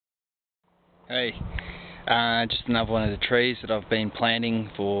Hey, just another one of the trees that I've been planting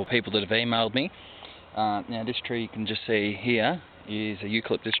for people that have emailed me. Now this tree you can just see here is a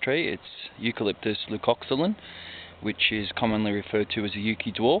eucalyptus tree. It's Eucalyptus leucoxylon, which is commonly referred to as a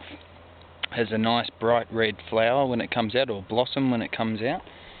Yuki dwarf. Has a nice bright red flower when it comes out, or blossom when it comes out.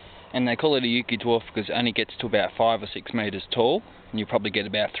 And they call it a Yuki dwarf because it only gets to about 5 or 6 metres tall, and you probably get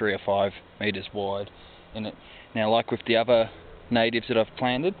about 3 or 5 metres wide in it. Now, like with the other natives that I've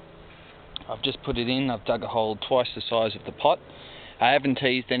planted, I've just put it in, I've dug a hole twice the size of the pot. I haven't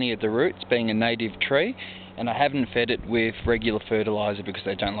teased any of the roots, being a native tree, and I haven't fed it with regular fertiliser because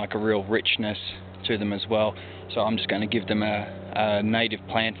they don't like a real richness to them as well. So I'm just going to give them a native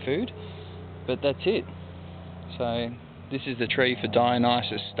plant food. But that's it. So this is the tree for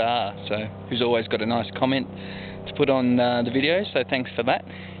Dionysus Star, so who's always got a nice comment to put on the video, so thanks for that.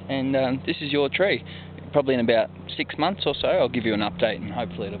 And this is your tree. Probably in about 6 months or so I'll give you an update, and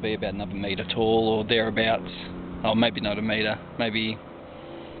hopefully it'll be about another metre tall or thereabouts. Oh, maybe not a metre, maybe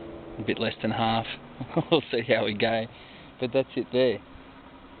a bit less than half. We'll see how we go. But that's it there.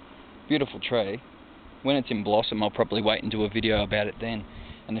 Beautiful tree. When it's in blossom I'll probably wait and do a video about it then.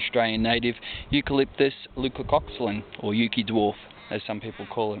 An Australian native Eucalyptus leucoxylon, or Yuki dwarf as some people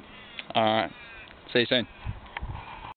call it. Alright, see you soon.